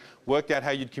diary, worked out how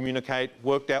you'd communicate,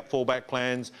 worked out fallback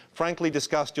plans, frankly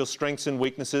discussed your strengths and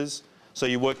weaknesses. So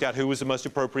you worked out who was the most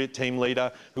appropriate team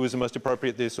leader, who was the most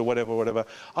appropriate this or whatever, whatever.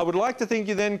 I would like to think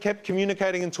you then kept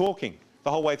communicating and talking the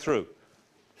whole way through.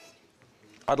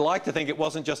 I'd like to think it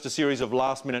wasn't just a series of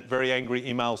last-minute, very angry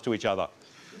emails to each other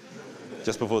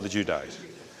just before the due date.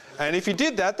 And if you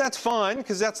did that, that's fine,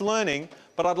 because that's learning,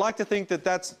 but I'd like to think that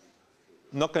that's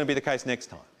not going to be the case next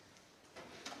time.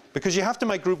 Because you have to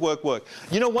make group work work.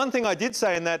 You know, one thing I did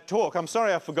say in that talk, I'm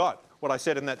sorry I forgot what I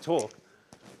said in that talk.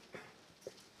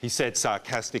 He said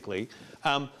sarcastically.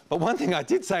 But one thing I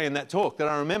did say in that talk that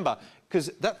I remember, because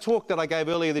that talk that I gave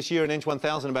earlier this year in Eng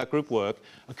 1000 about group work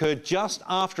occurred just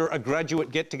after a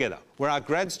graduate get-together, where our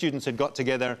grad students had got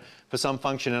together for some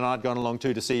function and I'd gone along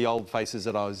too to see old faces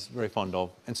that I was very fond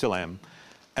of, and still am,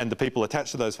 and the people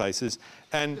attached to those faces.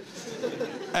 And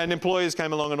employers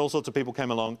came along and all sorts of people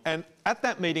came along. And at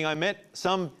that meeting I met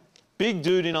some big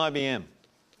dude in IBM.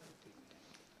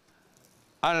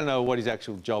 I don't know what his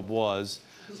actual job was,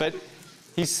 but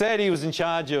he said he was in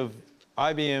charge of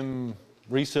IBM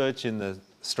research in the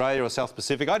Australia or South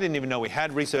Pacific. I didn't even know we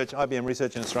had research, IBM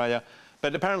research in Australia,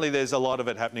 but apparently there's a lot of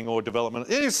it happening, or development.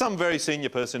 It is some very senior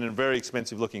person in a very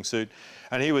expensive looking suit,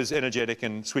 and he was energetic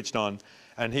and switched on,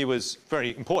 and he was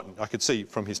very important. I could see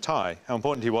from his tie how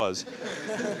important he was.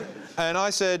 And I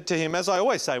said to him, as I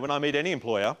always say when I meet any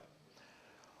employer,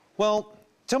 well,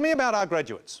 tell me about our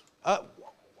graduates.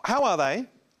 How are they?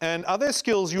 And are there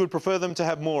skills you would prefer them to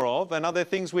have more of? And are there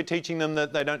things we're teaching them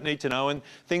that they don't need to know, and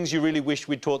things you really wish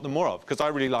we'd taught them more of? Because I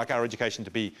really like our education to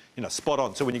be, you know, spot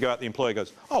on. So when you go out, the employer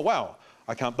goes, oh, wow,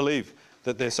 I can't believe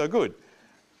that they're so good.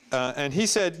 And he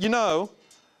said, you know,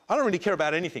 I don't really care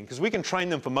about anything because we can train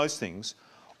them for most things.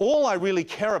 All I really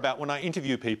care about when I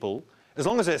interview people, as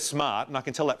long as they're smart, and I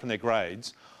can tell that from their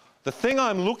grades, the thing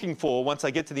I'm looking for once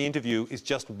I get to the interview is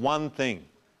just one thing.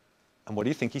 And what do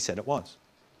you think he said it was?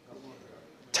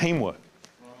 Teamwork.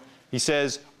 He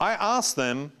says, I asked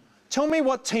them, tell me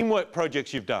what teamwork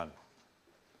projects you've done.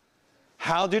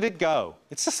 How did it go?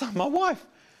 It's just like my wife.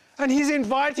 And he's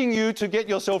inviting you to get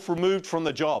yourself removed from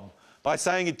the job by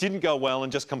saying it didn't go well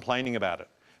and just complaining about it.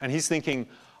 And he's thinking,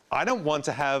 I don't want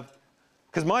to have,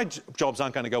 because my jobs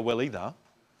aren't going to go well either.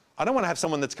 I don't want to have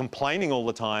someone that's complaining all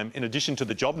the time in addition to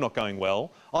the job not going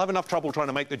well. I'll have enough trouble trying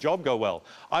to make the job go well.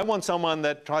 I want someone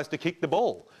that tries to kick the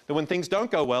ball, that when things don't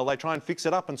go well, they try and fix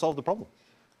it up and solve the problem.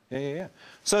 Yeah.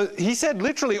 So he said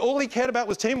literally all he cared about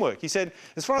was teamwork. He said,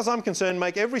 as far as I'm concerned,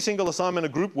 make every single assignment a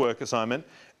group work assignment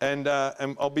and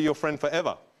I'll be your friend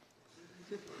forever.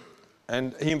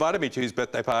 And he invited me to his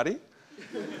birthday party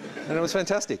and it was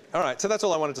fantastic. All right, so that's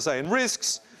all I wanted to say. And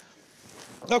risks.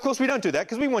 Now, of course, we don't do that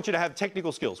because we want you to have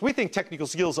technical skills. We think technical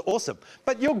skills are awesome,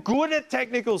 but you're good at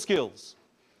technical skills.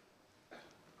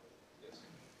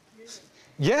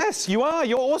 Yes, you are.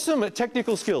 You're awesome at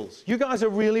technical skills. You guys are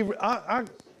really,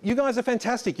 you guys are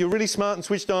fantastic. You're really smart and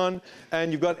switched on,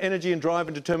 and you've got energy and drive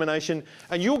and determination,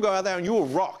 and you'll go out there and you will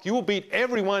rock. You will beat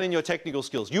everyone in your technical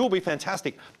skills. You will be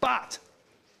fantastic. But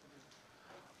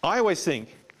I always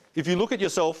think, if you look at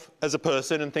yourself as a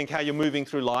person and think how you're moving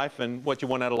through life and what you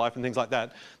want out of life and things like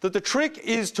that, that the trick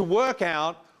is to work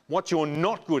out what you're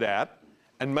not good at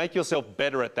and make yourself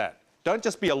better at that. Don't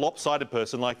just be a lopsided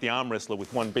person like the arm wrestler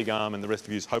with one big arm and the rest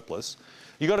of you is hopeless.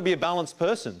 You've got to be a balanced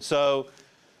person. So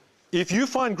If you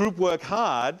find group work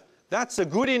hard, that's a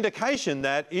good indication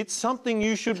that it's something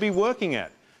you should be working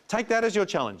at. Take that as your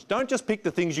challenge. Don't just pick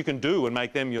the things you can do and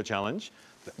make them your challenge.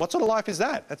 What sort of life is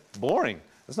that? That's boring.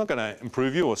 It's not going to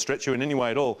improve you or stretch you in any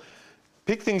way at all.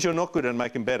 Pick things you're not good at and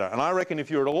make them better. And I reckon if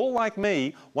you're at all like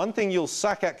me, one thing you'll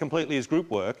suck at completely is group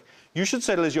work. You should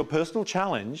set it as your personal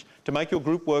challenge to make your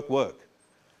group work.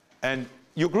 And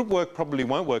your group work probably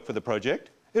won't work for the project.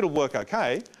 It'll work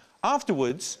okay.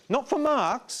 Afterwards, not for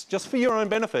marks, just for your own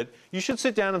benefit, you should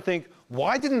sit down and think,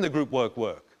 why didn't the group work?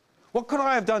 What could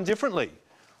I have done differently?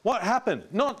 What happened?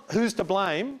 Not who's to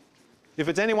blame. If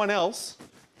it's anyone else,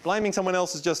 blaming someone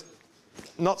else is just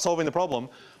not solving the problem.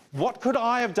 What could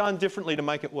I have done differently to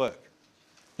make it work?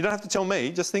 You don't have to tell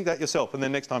me, just think that yourself, and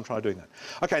then next time try doing that.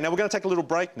 Okay, now we're going to take a little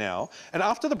break now, and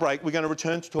after the break we're going to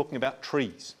return to talking about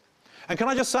trees. And can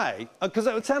I just say, because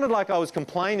it sounded like I was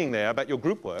complaining there about your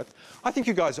group work, I think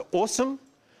you guys are awesome,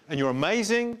 and you're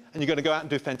amazing, and you're going to go out and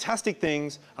do fantastic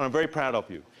things, and I'm very proud of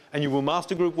you. And you will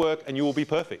master group work, and you will be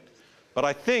perfect. But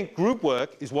I think group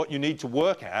work is what you need to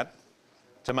work at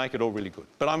to make it all really good.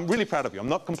 But I'm really proud of you. I'm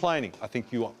not complaining. I think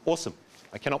you are awesome.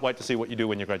 I cannot wait to see what you do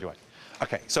when you graduate.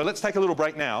 Okay, so let's take a little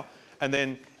break now, and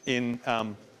then in,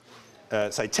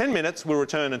 say, 10 minutes, we'll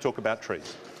return and talk about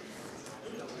trees.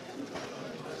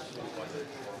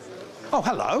 Oh,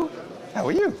 hello. How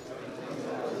are you?